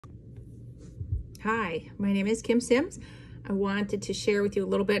Hi, my name is Kim Sims. I wanted to share with you a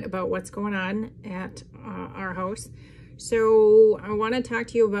little bit about what's going on at our house. So I want to talk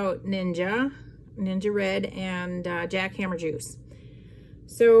to you about Ningxia Red, and Jackhammer Juice.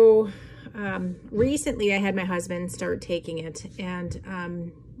 So recently I had my husband start taking it,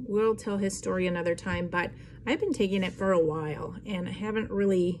 and we'll tell his story another time, but I've been taking it for a while and I haven't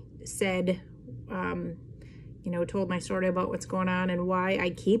really said, told my story about what's going on and why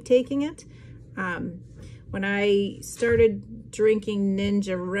I keep taking it. When I started drinking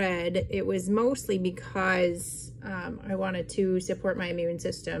Ningxia Red, it was mostly because I wanted to support my immune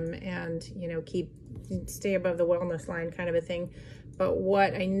system and, stay above the wellness line kind of a thing. But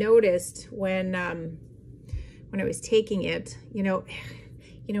what I noticed when I was taking it, and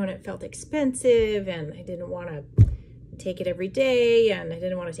it felt expensive and I didn't want to take it every day and I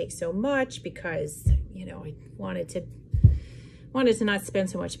didn't want to take so much because, I wanted to not spend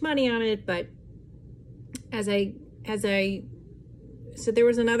so much money on it. But so there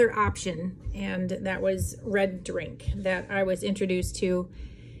was another option, and that was red drink that I was introduced to.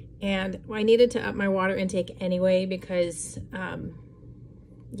 And I needed to up my water intake anyway because,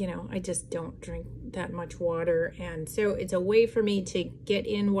 I just don't drink that much water. And so it's a way for me to get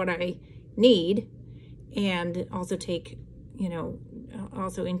in what I need and also take,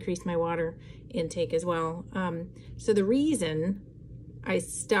 also increase my water intake as well. So the reason I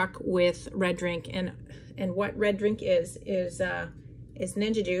stuck with red drink, and what red drink is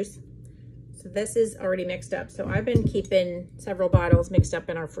Ningxia Juice. So this is already mixed up. So I've been keeping several bottles mixed up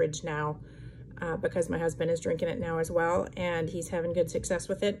in our fridge now because my husband is drinking it now as well, and he's having good success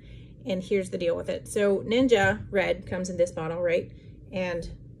with it. And here's the deal with it. So Ningxia Red comes in this bottle, right? And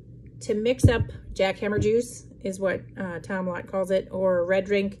to mix up Jackhammer Juice is what Tom Lott calls it, or red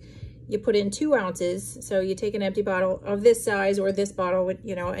drink, you put in 2 ounces. So you take an empty bottle of this size, or this bottle with,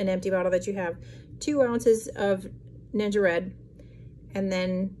 an empty bottle that you have, 2 ounces of Ningxia Red, and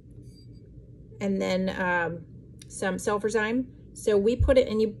then some Sulfurzyme. So we put it,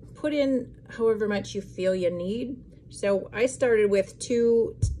 and you put in however much you feel you need. So I started with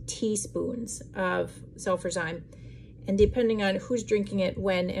 2 teaspoons of Sulfurzyme, and depending on who's drinking it,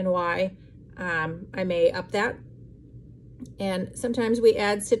 when and why, I may up that. And sometimes we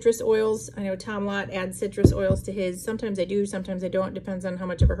add citrus oils. I know Tom Lott adds citrus oils to his. Sometimes I do, sometimes I don't. Depends on how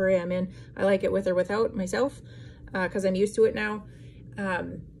much of a hurry I'm in. I like it with or without myself because I'm used to it now.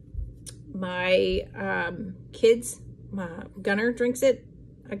 My kids, Gunner drinks it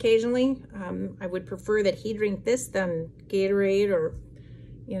occasionally. I would prefer that he drink this than Gatorade or,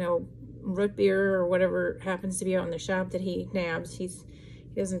 root beer or whatever happens to be out in the shop that he nabs. He's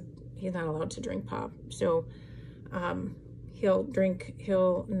not allowed to drink pop. So,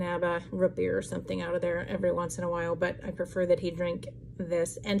 he'll nab a root beer or something out of there every once in a while, but I prefer that he drink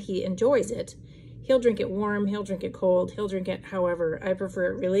this, and he enjoys it. He'll drink it warm, he'll drink it cold, he'll drink it however. I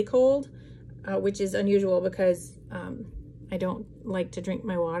prefer it really cold, which is unusual because I don't like to drink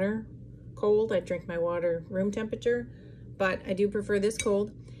my water cold. I drink my water room temperature, but I do prefer this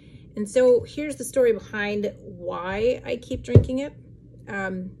cold. And so here's the story behind why I keep drinking it.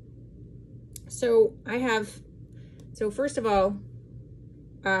 So first of all,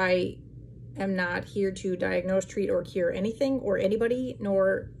 I am not here to diagnose, treat, or cure anything or anybody,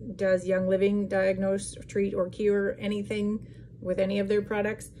 nor does Young Living diagnose, treat, or cure anything with any of their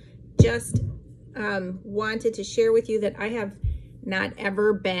products. Just wanted to share with you that I have not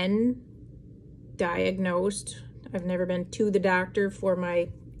ever been diagnosed. I've never been to the doctor for my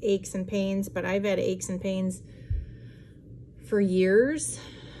aches and pains, but I've had aches and pains for years.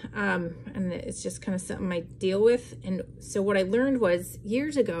 And it's just kind of something I deal with. And so what I learned was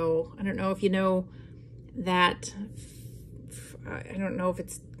years ago, I don't know if you know that, I don't know if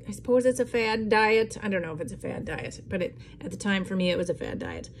it's, I suppose it's a fad diet. I don't know if it's a fad diet, but at the time for me, it was a fad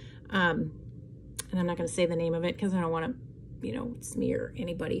diet. And I'm not going to say the name of it because I don't want to, smear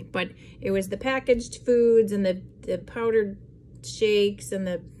anybody, but it was the packaged foods and the powdered shakes and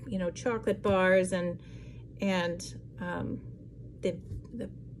the, chocolate bars and the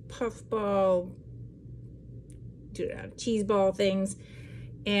puffball, cheese ball things.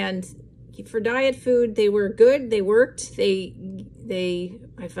 And for diet food, they were good. They worked.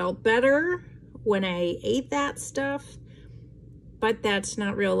 I felt better when I ate that stuff, but that's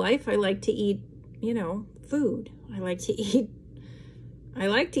not real life. I like to eat, food. I like to eat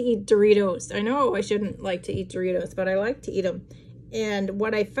Doritos. I know I shouldn't like to eat Doritos, but I like to eat them. And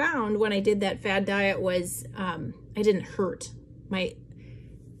what I found when I did that fad diet was I didn't hurt.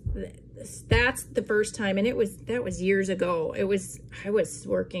 That's the first time, and that was years ago. I was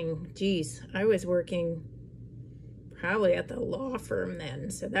working probably at the law firm then,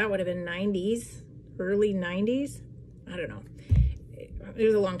 so that would have been 90s, early 90s. I don't know. It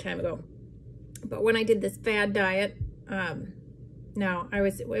was a long time ago. But when I did this fad diet, no,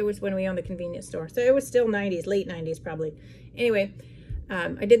 it was when we owned the convenience store. So it was still 90s, late 90s probably. Anyway,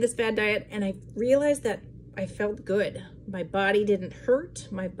 I did this fad diet and I realized that I felt good. My body didn't hurt.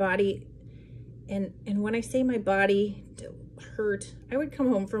 My body, and when I say my body hurt, I would come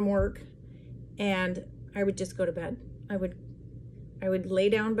home from work and I would just go to bed. I would lay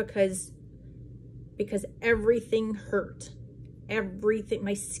down because everything hurt. Everything,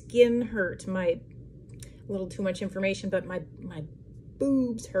 my skin hurt, a little too much information, but my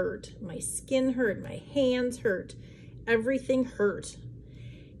boobs hurt, my skin hurt, my hands hurt, everything hurt.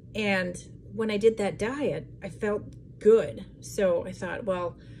 And when I did that diet, I felt good. So I thought,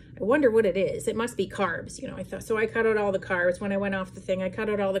 well, I wonder what it is. It must be carbs, you know. I thought, so I cut out all the carbs. When I went off the thing, I cut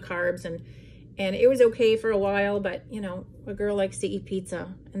out all the carbs, and it was okay for a while, but you know, a girl likes to eat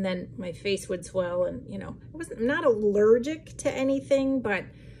pizza, and then my face would swell, and you know, I'm not allergic to anything, but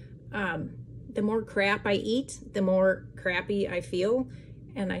the more crap I eat, the more crappy I feel.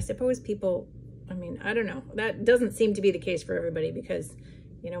 And I suppose people, I mean, I don't know, that doesn't seem to be the case for everybody, because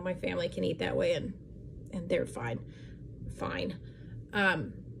you know, my family can eat that way and they're fine.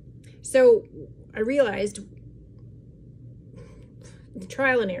 So I realized,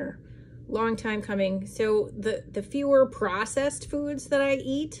 trial and error, long time coming. So the fewer processed foods that I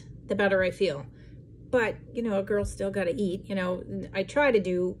eat, the better I feel. But, you know, a girl's still got to eat. You know, I try to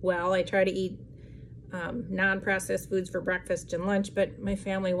do well. I try to eat non-processed foods for breakfast and lunch, but my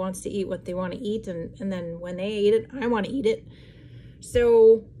family wants to eat what they want to eat. And then when they eat it, I want to eat it.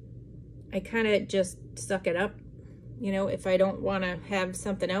 So I kind of just suck it up. You know, if I don't want to have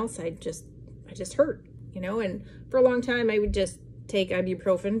something else, I just hurt, you know. And for a long time, I would just take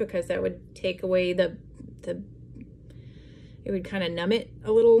ibuprofen because that would take away it would kind of numb it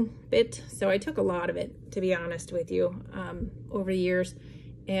a little bit. So I took a lot of it, to be honest with you, over the years.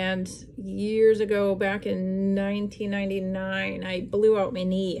 And years ago, back in 1999, I blew out my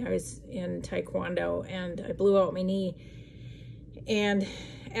knee. I was in Taekwondo and I blew out my knee. And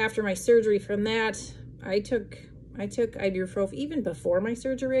after my surgery from that, I took ibuprofen. Even before my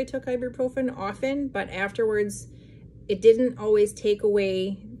surgery, I took ibuprofen often, but afterwards, it didn't always take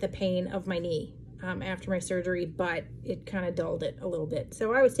away the pain of my knee after my surgery, but it kind of dulled it a little bit.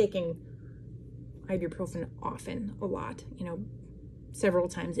 So I was taking ibuprofen often, a lot, you know, several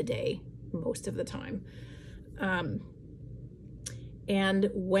times a day, most of the time. And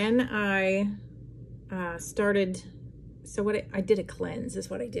when I started, so what I did a cleanse is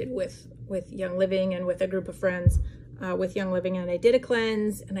what I did with Young Living and with a group of friends with Young Living, and I did a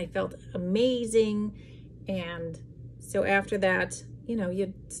cleanse and I felt amazing. And so after that, you know,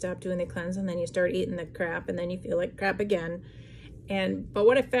 you stop doing the cleanse and then you start eating the crap and then you feel like crap again. But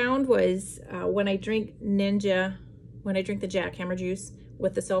what I found was when I drink Ningxia, when I drink the Jackhammer Juice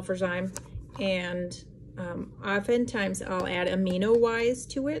with the Sulfurzyme, and oftentimes I'll add Amino Wise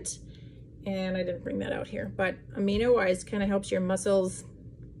to it. And I didn't bring that out here, but Amino Wise kind of helps your muscles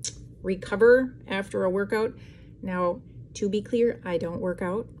recover after a workout. Now, to be clear, I don't work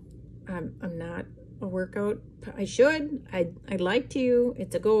out. I'm not a workout. I should. I'd like to.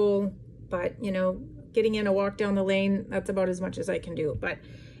 It's a goal, but you know, getting in a walk down the lane, that's about as much as I can do. But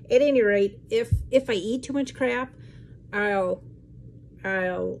at any rate, if I eat too much crap, I'll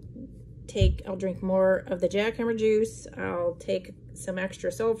drink more of the Jackhammer Juice. I'll take some extra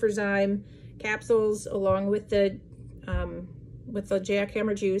Sulfurzyme capsules along with the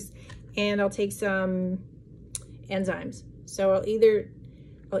Jackhammer Juice, and I'll take some enzymes. So I'll either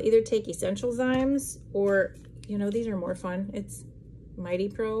take essential zymes, or you know, these are more fun. It's Mighty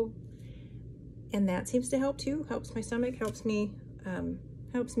Pro, and that seems to help too. Helps my stomach, helps me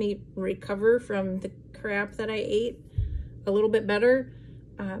recover from the crap that I ate a little bit better.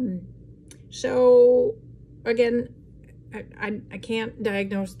 So again, I can't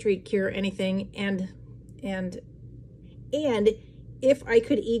diagnose, treat, cure anything, and if I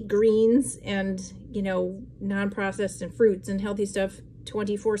could eat greens and, you know, non-processed and fruits and healthy stuff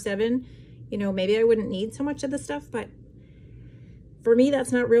 24/7, you know, maybe I wouldn't need so much of the stuff, but for me,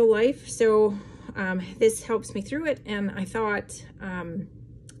 that's not real life. So this helps me through it, and I thought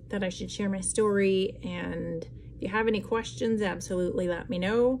that I should share my story. And if you have any questions, absolutely let me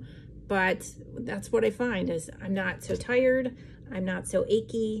know. But that's what I find is I'm not so tired. I'm not so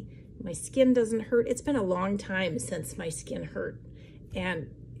achy. My skin doesn't hurt. It's been a long time since my skin hurt. And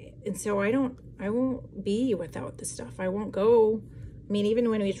so I won't be without the stuff. I won't go. I mean, even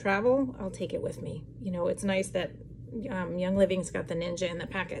when we travel, I'll take it with me. You know, it's nice that Young Living's got the Ningxia in the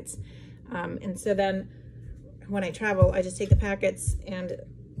packets. And so then when I travel, I just take the packets, and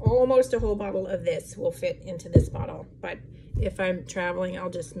almost a whole bottle of this will fit into this bottle, but if I'm traveling, I'll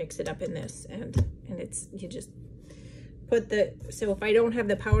just mix it up in this, and it's, you just put the, so if I don't have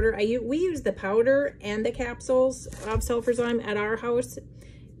the powder, we use the powder and the capsules of Sulfurzyme at our house.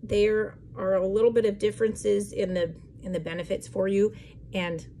 There are a little bit of differences in the benefits for you,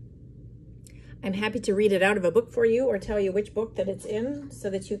 and I'm happy to read it out of a book for you or tell you which book that it's in so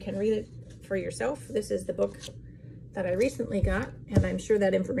that you can read it for yourself. This is the book that I recently got, and I'm sure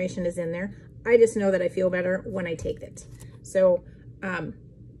that information is in there. I just know that I feel better when I take it. So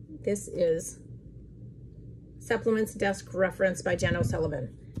this is Supplements Desk Reference by Jen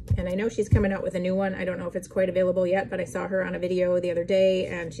O'Sullivan. And I know she's coming out with a new one. I don't know if it's quite available yet, but I saw her on a video the other day,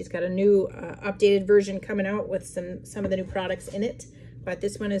 and she's got a new updated version coming out with some of the new products in it. But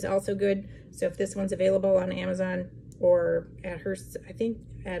this one is also good. So if this one's available on Amazon or at her, I think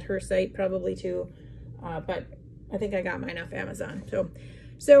at her site probably too, but I think I got mine off Amazon.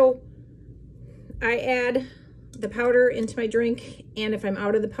 So I add the powder into my drink, and if I'm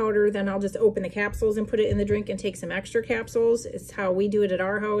out of the powder, then I'll just open the capsules and put it in the drink and take some extra capsules. It's how we do it at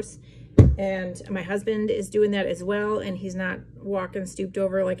our house, and my husband is doing that as well, and he's not walking stooped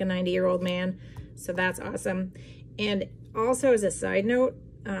over like a 90-year-old man, so that's awesome. And also, as a side note,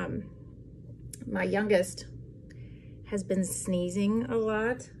 my youngest has been sneezing a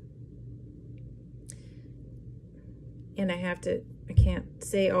lot, and I can't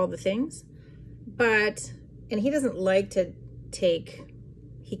say all the things, but, and he doesn't like to take,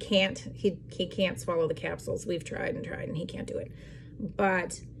 he can't swallow the capsules. We've tried and he can't do it.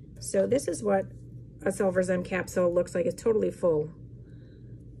 But, so this is what a Sulfurzyme capsule looks like. It's totally full.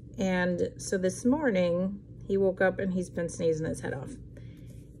 And so this morning, he woke up and he's been sneezing his head off.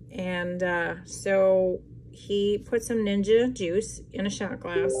 And so he put some Ningxia juice in a shot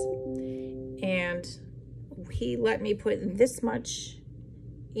glass, and he let me put this much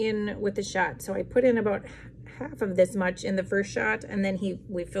in with the shot. So I put in about half of this much in the first shot, and then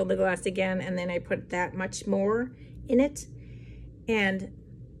we filled the glass again, and then I put that much more in it, and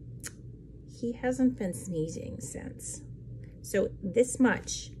he hasn't been sneezing since. So this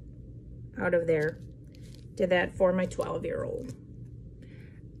much out of there did that for my 12-year-old.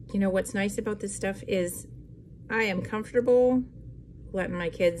 You know, what's nice about this stuff is I am comfortable letting my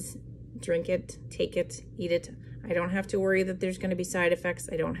kids drink it, take it, eat it. I don't have to worry that there's going to be side effects.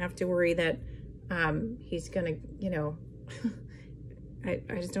 I don't have to worry that he's going to, you know, I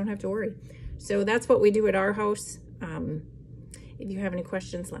just don't have to worry. So that's what we do at our house. If you have any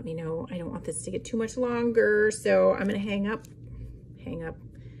questions, let me know. I don't want this to get too much longer, so I'm going to hang up,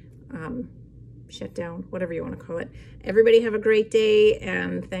 shut down, whatever you want to call it. Everybody have a great day,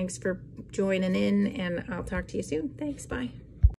 and thanks for joining in, and I'll talk to you soon. Thanks, bye.